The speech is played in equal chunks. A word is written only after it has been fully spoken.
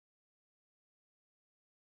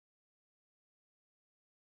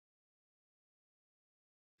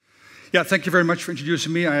Yeah, thank you very much for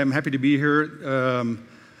introducing me. I am happy to be here.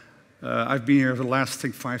 I've been here for the last, I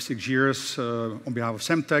think, 5-6 years on behalf of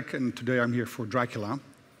Semtech, and today I'm here for Dracula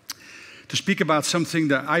to speak about something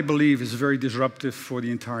that I believe is very disruptive for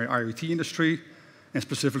the entire IoT industry, and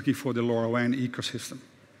specifically for the LoRaWAN ecosystem.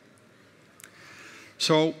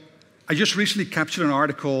 So I just recently captured an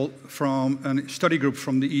article from a study group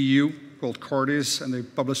from the EU called Cordis, and they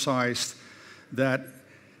publicized that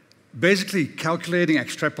basically calculating,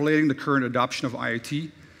 extrapolating the current adoption of IoT,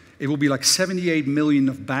 it will be like 78 million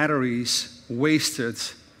of batteries wasted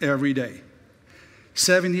every day.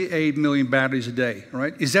 78 million batteries a day,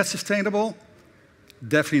 right? Is that sustainable?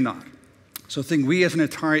 Definitely not. So I think we as an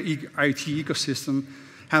entire IoT ecosystem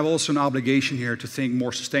have also an obligation here to think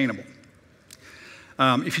more sustainable.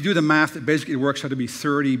 If you do the math, it basically works out to be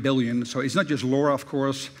 30 billion. So it's not just LoRa, of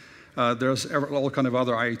course. There's all kind of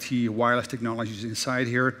other IoT wireless technologies inside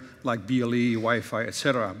here, like BLE, Wi-Fi,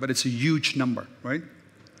 etc. But it's a huge number, right?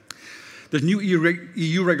 There's new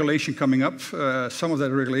EU regulation coming up. Some of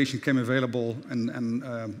that regulation came available and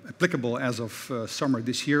applicable as of summer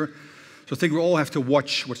this year. So I think we all have to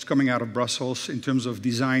watch what's coming out of Brussels in terms of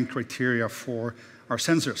design criteria for our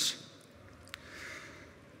sensors.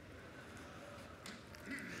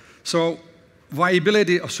 So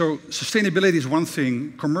sustainability is one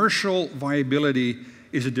thing. Commercial viability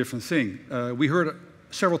is a different thing. We heard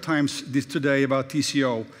several times today about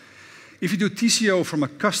TCO. If you do TCO from a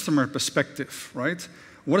customer perspective, right?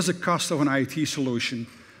 What is the cost of an IoT solution?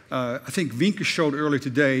 I think Wienke showed earlier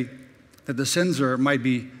today that the sensor might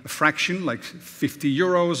be a fraction, like 50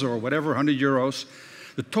 euros or whatever, 100 euros.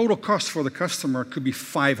 The total cost for the customer could be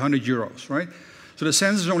 500 euros, right? So the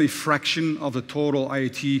sensor is only a fraction of the total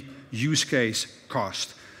IoT use case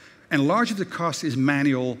cost. And largely the cost is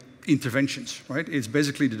manual interventions, right? It's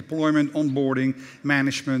basically the deployment, onboarding,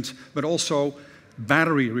 management, but also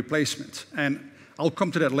battery replacement. And I'll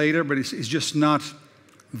come to that later, but it's just not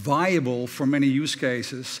viable for many use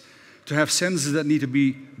cases to have sensors that need to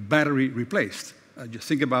be battery replaced. Just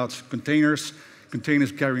think about containers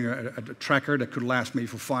carrying a tracker that could last maybe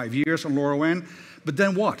for 5 years on LoRaWAN. But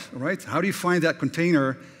then what, right? How do you find that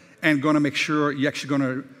container and going to make sure you're actually going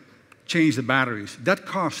to change the batteries? That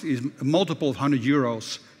cost is a multiple of 100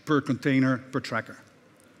 euros per container, per tracker.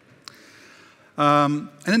 And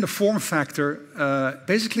then the form factor,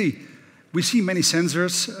 basically, we see many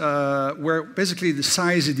sensors where basically the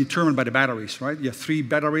size is determined by the batteries, right? You have 3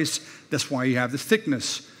 batteries, that's why you have the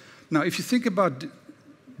thickness. Now, if you think about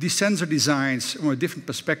these sensor designs from a different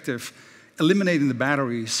perspective, eliminating the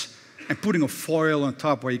batteries and putting a foil on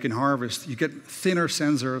top where you can harvest, you get thinner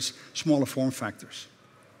sensors, smaller form factors.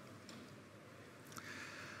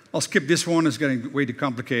 I'll skip this one, it's getting way too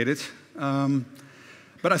complicated.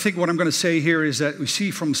 But I think what I'm going to say here is that we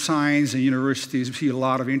see from science and universities, we see a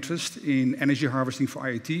lot of interest in energy harvesting for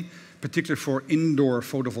IoT, particularly for indoor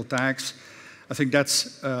photovoltaics. I think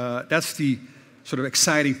that's the sort of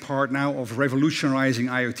exciting part now of revolutionizing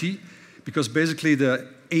IoT, because basically the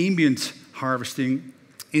ambient harvesting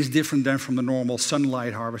is different than from the normal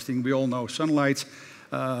sunlight harvesting. We all know sunlight.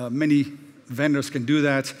 Many vendors can do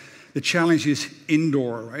that. The challenge is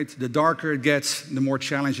indoor, right? The darker it gets, the more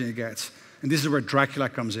challenging it gets. And this is where Dracula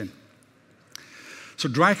comes in. So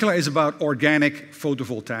Dracula is about organic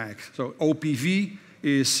photovoltaic. So OPV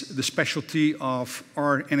is the specialty of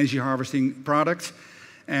our energy harvesting product.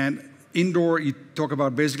 And indoor, you talk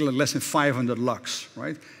about basically less than 500 lux,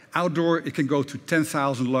 right? Outdoor, it can go to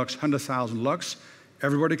 10,000 lux, 100,000 lux.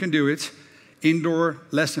 Everybody can do it. Indoor,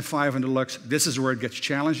 less than 500 lux, this is where it gets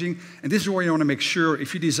challenging. And this is where you want to make sure,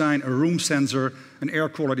 if you design a room sensor, an air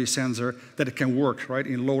quality sensor, that it can work, right,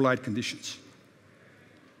 in low light conditions.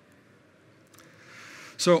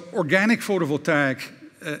 So organic photovoltaic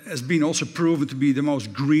has been also proven to be the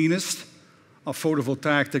most greenest of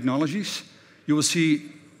photovoltaic technologies. You will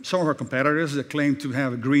see some of our competitors that claim to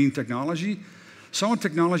have a green technology. Some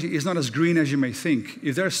technology is not as green as you may think.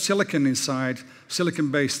 If there's silicon inside,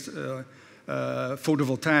 silicon-based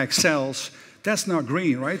photovoltaic cells, that's not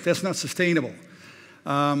green, right? That's not sustainable.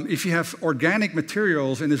 If you have organic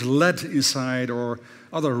materials and there's lead inside or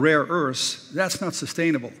other rare earths, that's not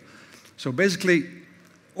sustainable. So basically,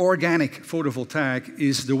 organic photovoltaic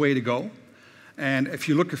is the way to go. And if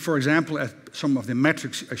you look, for example, at some of the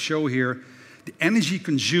metrics I show here, the energy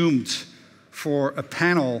consumed for a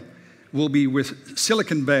panel will be with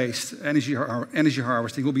silicon-based energy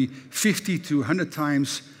harvesting will be 50 to 100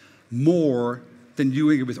 times more than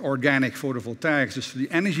doing it with organic photovoltaics. So the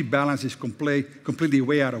energy balance is completely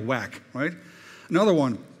way out of whack, right? Another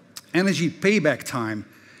one, energy payback time.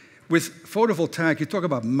 With photovoltaic, you talk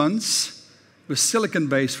about months. With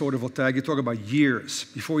silicon-based photovoltaic, you talk about years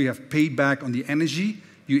before you have paid back on the energy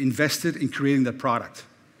you invested in creating that product.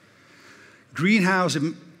 Greenhouse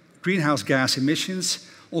gas emissions,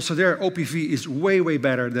 also there, OPV is way, way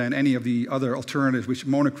better than any of the other alternatives, which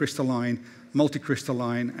monocrystalline,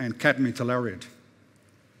 multicrystalline, and cadmium telluride.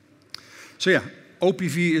 So yeah,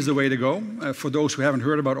 OPV is the way to go. For those who haven't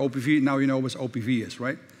heard about OPV, now you know what OPV is,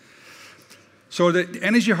 right? So the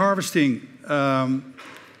energy harvesting,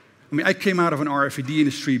 I came out of an RFID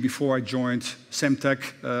industry before I joined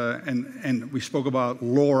Semtech, and we spoke about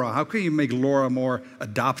LoRa. How can you make LoRa more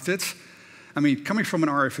adopted? Coming from an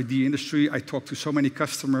RFID industry, I talked to so many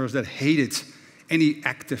customers that hated any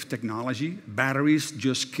active technology. Batteries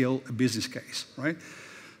just kill a business case, right?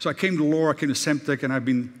 So I came to LoRa, came to Semtech, and I've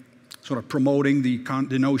been sort of promoting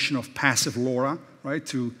the notion of passive LoRa, right,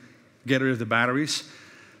 to get rid of the batteries.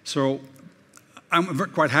 So I'm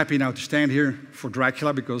quite happy now to stand here for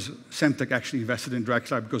Dracula, because Semtech actually invested in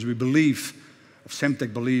Dracula, because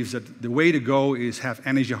Semtech believes that the way to go is have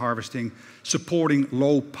energy harvesting supporting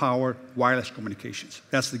low power wireless communications.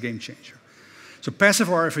 That's the game changer. So passive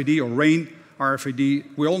RFID or rain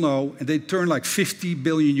RFID, we all know, and they turn like 50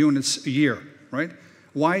 billion units a year, right?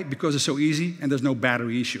 Why? Because it's so easy and there's no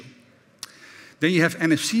battery issue. Then you have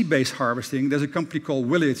NFC-based harvesting. There's a company called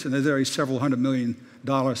Willits, and there is several $100 million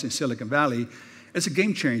in Silicon Valley. It's a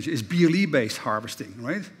game changer. It's BLE-based harvesting,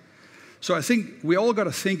 right? So I think we all got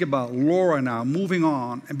to think about LoRa now moving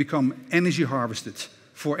on and become energy harvested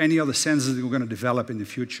for any other sensors that we're going to develop in the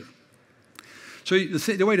future. So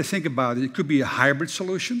the way to think about it, it could be a hybrid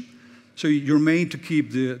solution. So you're made to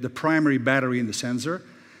keep the primary battery in the sensor,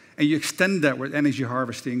 and you extend that with energy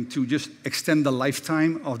harvesting to just extend the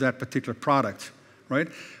lifetime of that particular product, right?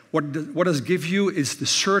 What does it give you is the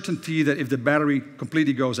certainty that if the battery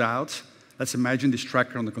completely goes out, let's imagine this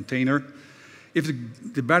tracker on the container, if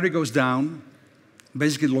the battery goes down,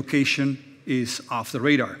 basically the location is off the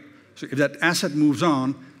radar. So if that asset moves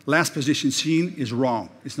on, last position seen is wrong.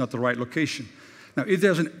 It's not the right location. Now, if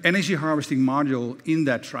there's an energy harvesting module in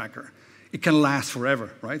that tracker, it can last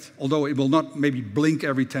forever, right? Although it will not maybe blink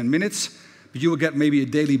every 10 minutes, but you will get maybe a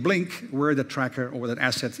daily blink where the tracker or where that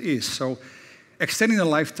asset is. So extending the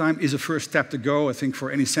lifetime is a first step to go, I think,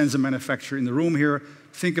 for any sensor manufacturer in the room here.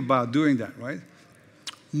 Think about doing that, right?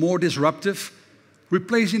 More disruptive,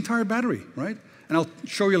 replace the entire battery, right? And I'll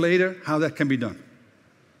show you later how that can be done.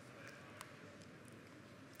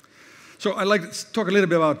 So I'd like to talk a little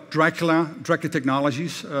bit about Dracula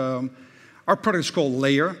Technologies. Our product is called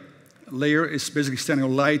Layer. Layer is basically standing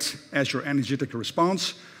on light as your energetic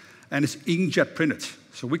response, and it's inkjet printed.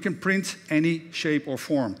 So we can print any shape or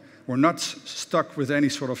form. We're not stuck with any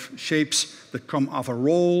sort of shapes that come off a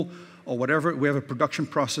roll or whatever. We have a production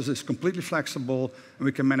process that's completely flexible, and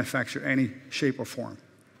we can manufacture any shape or form.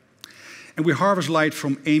 And we harvest light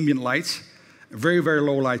from ambient light, very, very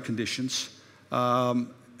low light conditions.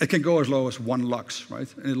 It can go as low as 1 lux,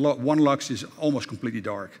 right? And 1 lux is almost completely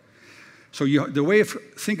dark. So the way of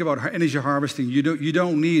think about energy harvesting, you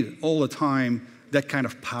don't need all the time that kind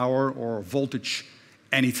of power or voltage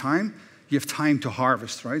anytime. You have time to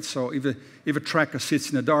harvest, right? So if a tracker sits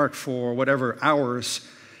in the dark for whatever hours,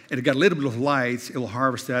 and it got a little bit of light, it will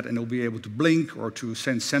harvest that, and it'll be able to blink or to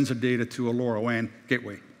send sensor data to a LoRaWAN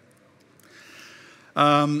gateway.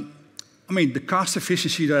 The cost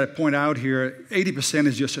efficiency that I point out here, 80%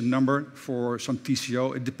 is just a number for some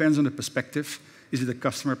TCO. It depends on the perspective. Is it the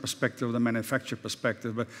customer perspective or the manufacturer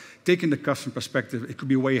perspective? But taking the customer perspective, it could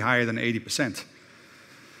be way higher than 80%.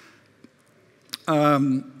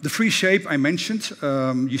 The free shape I mentioned,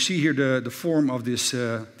 you see here the form of this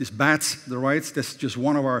bat, the right? That's just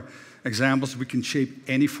one of our examples. We can shape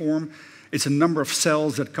any form. It's a number of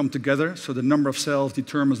cells that come together. So the number of cells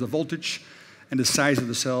determines the voltage, and the size of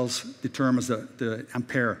the cells determines the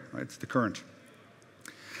ampere, right? The current.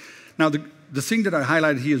 Now, the thing that I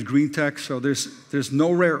highlighted here is green tech. So there's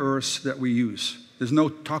no rare earths that we use. There's no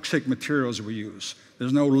toxic materials we use.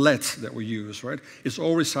 There's no lead that we use, right? It's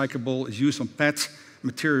all recyclable. It's used on PET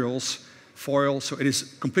materials, foil, so it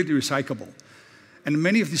is completely recyclable. And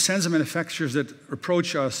many of the sensor manufacturers that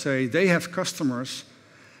approach us say they have customers,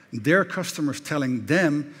 their customers telling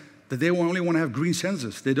them that they only want to have green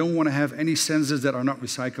sensors. They don't want to have any sensors that are not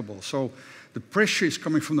recyclable. So the pressure is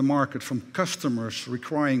coming from the market, from customers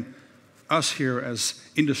requiring us here as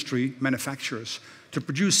industry manufacturers to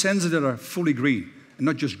produce sensors that are fully green and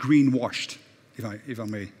not just green washed, if I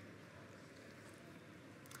may.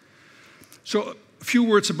 So a few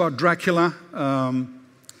words about Dracula.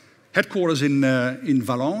 Headquarters in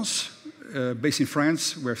Valence, based in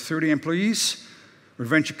France. We have 30 employees. We're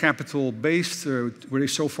venture capital based. We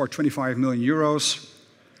raised so far 25 million euros.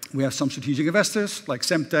 We have some strategic investors like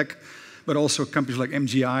Semtech, but also companies like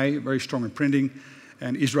MGI, very strong in printing,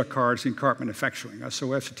 and Isra Cards in card manufacturing. So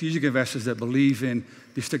we have strategic investors that believe in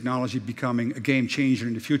this technology becoming a game changer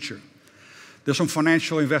in the future. There's some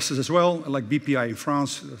financial investors as well, like BPI in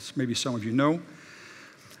France, as maybe some of you know.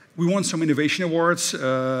 We won some innovation awards.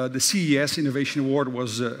 The CES Innovation Award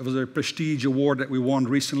was a prestige award that we won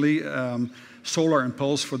recently. Solar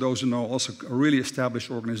Impulse, for those who know, also a really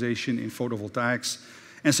established organization in photovoltaics,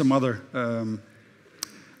 and some other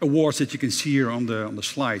awards that you can see here on the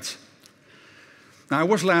slides. Now, I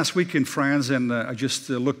was last week in France, and I just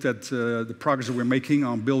looked at the progress that we're making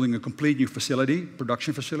on building a complete new facility,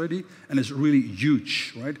 production facility, and it's really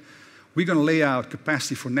huge, right? We're going to lay out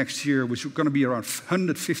capacity for next year, which is going to be around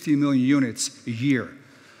 150 million units a year.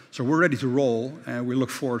 So we're ready to roll, and we look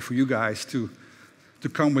forward for you guys to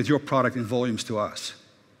come with your product in volumes to us.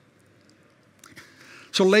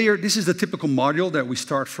 So layer, this is the typical module that we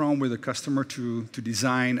start from with a customer to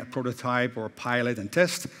design a prototype or a pilot and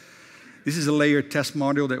test. This is a layered test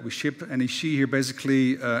module that we ship, and you see here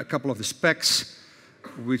basically a couple of the specs,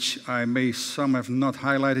 which some have not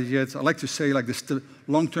highlighted yet. I like to say like the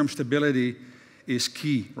long-term stability is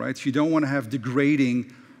key, right? So you don't want to have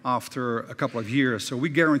degrading after a couple of years. So we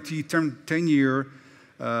guarantee 10-year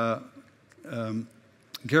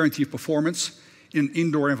guarantee of performance in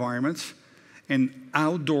indoor environments, and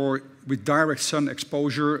outdoor with direct sun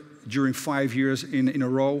exposure during 5 years in a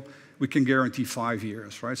row, we can guarantee 5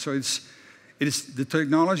 years, right? So the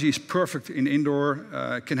technology is perfect in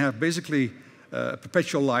indoor, can have basically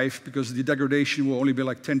perpetual life because the degradation will only be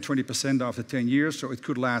like 10–20% after 10 years, so it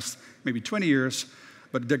could last maybe 20 years,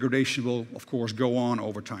 but degradation will, of course, go on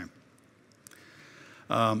over time.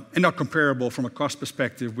 And not comparable from a cost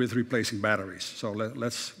perspective with replacing batteries, so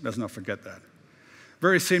let's not forget that.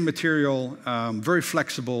 Very thin material, very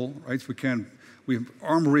flexible, right? We have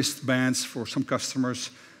arm wristbands for some customers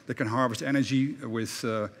that can harvest energy with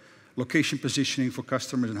location positioning for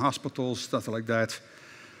customers in hospitals, stuff like that.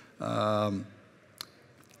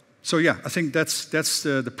 So yeah, I think that's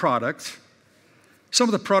the product. Some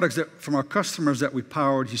of the products from our customers that we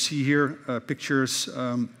powered, you see here pictures.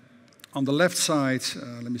 On the left side,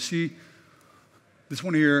 let me see. This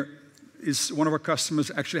one here is one of our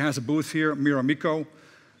customers, actually has a booth here, Miramico.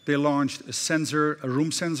 They launched a sensor, a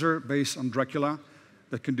room sensor based on Dracula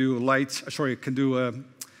that can do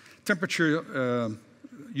temperature,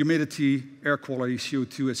 humidity, air quality,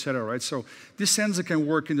 CO2, etc. Right? So this sensor can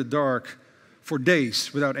work in the dark for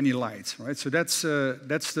days without any light. Right? So that's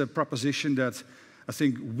the proposition that I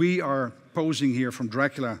think we are posing here from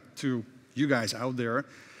Dracula to you guys out there.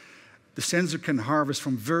 The sensor can harvest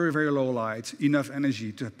from very, very low light enough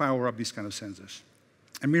energy to power up these kind of sensors.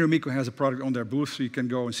 And Miramico has a product on their booth, so you can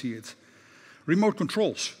go and see it. Remote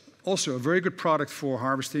controls, also a very good product for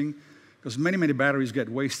harvesting, because many, many batteries get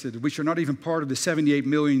wasted, which are not even part of the 78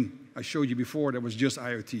 million I showed you before that was just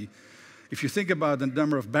IoT. If you think about the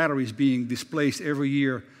number of batteries being displaced every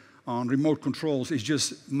year on remote controls, it's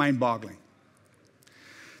just mind-boggling.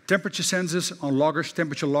 Temperature sensors on loggers,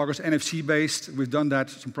 temperature loggers, NFC-based. We've done that,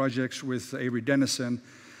 some projects with Avery Dennison.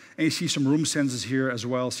 And you see some room sensors here as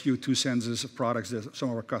well, CO2 sensors of products that some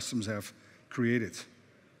of our customers have created.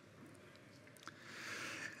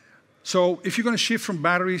 So if you're going to shift from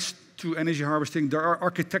batteries to energy harvesting, there are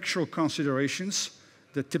architectural considerations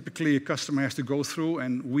that typically a customer has to go through,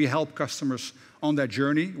 and we help customers on that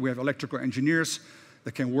journey. We have electrical engineers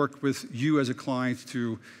that can work with you as a client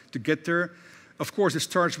to get there. Of course, it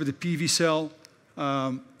starts with the PV cell.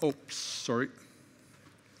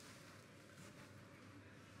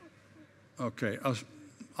 Okay,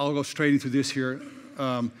 I'll go straight into this here.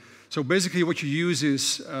 So basically what you use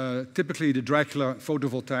is typically the Dracula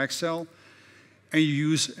photovoltaic cell, and you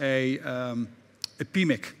use a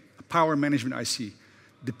PMIC, a power management IC.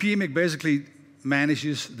 The PMIC basically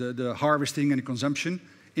manages the harvesting and the consumption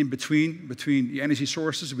in between the energy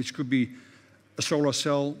sources, which could be a solar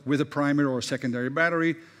cell with a primary or a secondary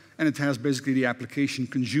battery, and it has basically the application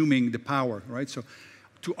consuming the power, right? So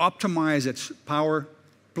to optimize its power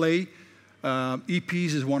play,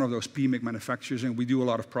 EPs is one of those PMIC manufacturers, and we do a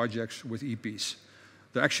lot of projects with EPs.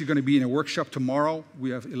 They're actually going to be in a workshop tomorrow.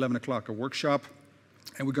 We have 11 o'clock a workshop,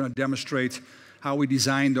 and we're going to demonstrate how we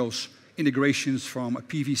design those integrations from a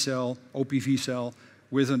PV cell, OPV cell,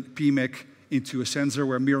 with a PMIC into a sensor,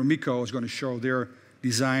 where Miramico is going to show their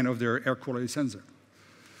design of their air quality sensor.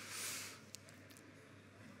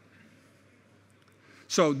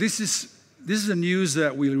 So this is the news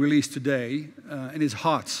that we released today, and it's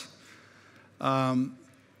hot.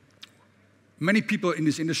 Many people in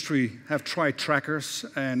this industry have tried trackers,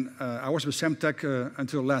 and I was with Semtech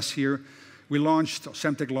until last year.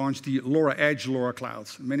 Semtech launched the LoRa Edge, LoRa Cloud.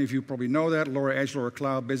 Many of you probably know that. LoRa Edge, LoRa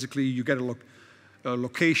Cloud, basically you get a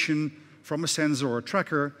location from a sensor or a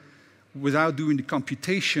tracker without doing the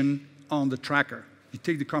computation on the tracker. You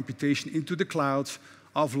take the computation into the cloud,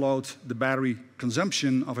 offload the battery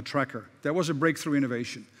consumption of a tracker. That was a breakthrough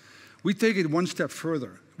innovation. We take it one step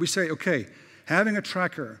further. We say, okay, having a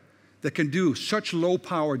tracker that can do such low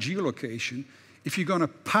power geolocation, if you're going to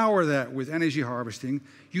power that with energy harvesting,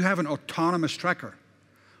 you have an autonomous tracker.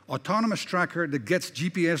 Autonomous tracker that gets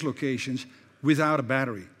GPS locations without a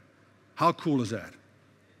battery. How cool is that?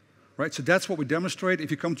 Right, so that's what we demonstrate. If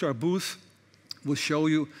you come to our booth, we'll show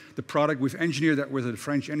you the product. We've engineered that with a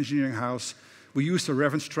French engineering house. We use the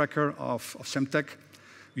reference tracker of Semtech.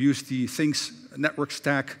 We use the Things network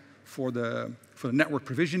stack for the network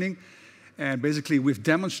provisioning. And basically, we've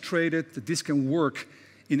demonstrated that this can work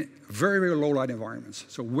in very, very low light environments.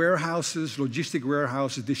 So warehouses, logistic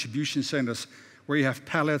warehouses, distribution centers, where you have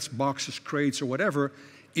pallets, boxes, crates, or whatever,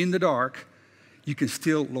 in the dark, you can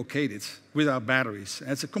still locate it without batteries.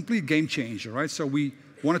 And it's a complete game changer, right? So we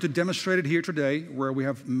wanted to demonstrate it here today, where we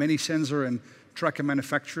have many sensor and tracker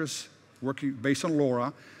manufacturers working based on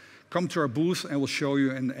LoRa. Come to our booth and we'll show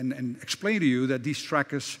you and explain to you that these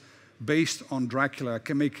trackers based on Dracula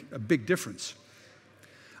can make a big difference.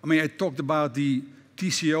 I mean, I talked about the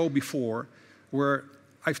TCO before, where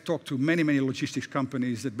I've talked to many, many logistics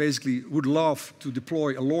companies that basically would love to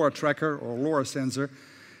deploy a LoRa tracker or a LoRa sensor,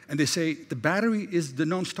 and they say the battery is the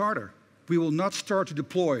non-starter. We will not start to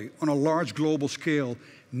deploy on a large global scale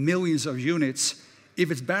millions of units if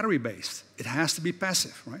it's battery-based. It has to be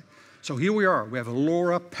passive, right? So here we are. We have a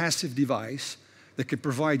LoRa passive device that can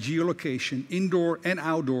provide geolocation indoor and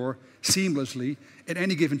outdoor seamlessly at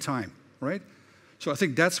any given time, right? So I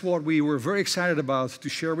think that's what we were very excited about to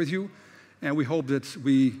share with you, and we hope that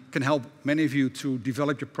we can help many of you to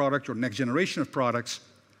develop your product or next generation of products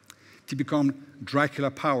to become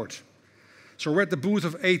Dracula powered. So we're at the booth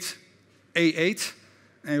of 8A8,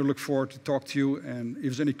 and we look forward to talk to you, and if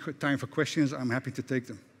there's any time for questions, I'm happy to take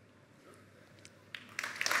them.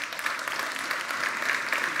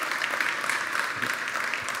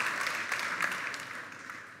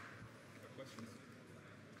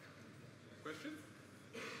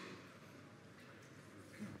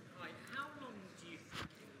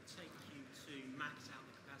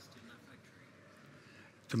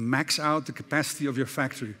 To max out the capacity of your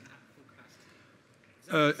factory?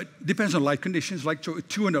 It depends on light conditions. Like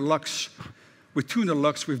 200 lux, with 200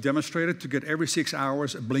 lux, we've demonstrated to get every 6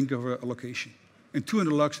 hours a blink of a location. In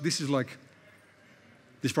 200 lux, this is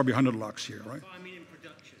probably 100 lux here, right? I mean in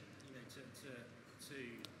production, you know, to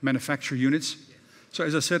manufacture units. Yes. So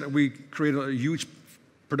as I said, we created a huge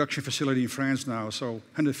production facility in France now, so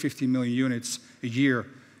 150 million units a year,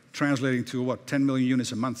 translating to what, 10 million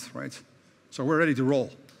units a month, right? So we're ready to roll.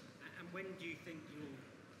 And when do you think you'll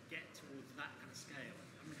get towards that kind of scale?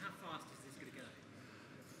 I mean, how fast is this going to go?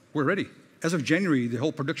 We're ready. As of January, the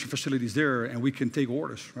whole production facility is there, and we can take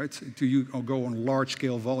orders, right? To go on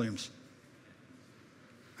large-scale volumes.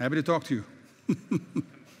 Happy to talk to you.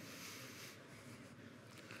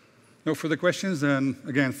 No further questions, then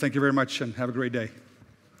again, thank you very much, and have a great day.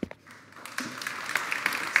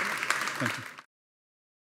 Thank you.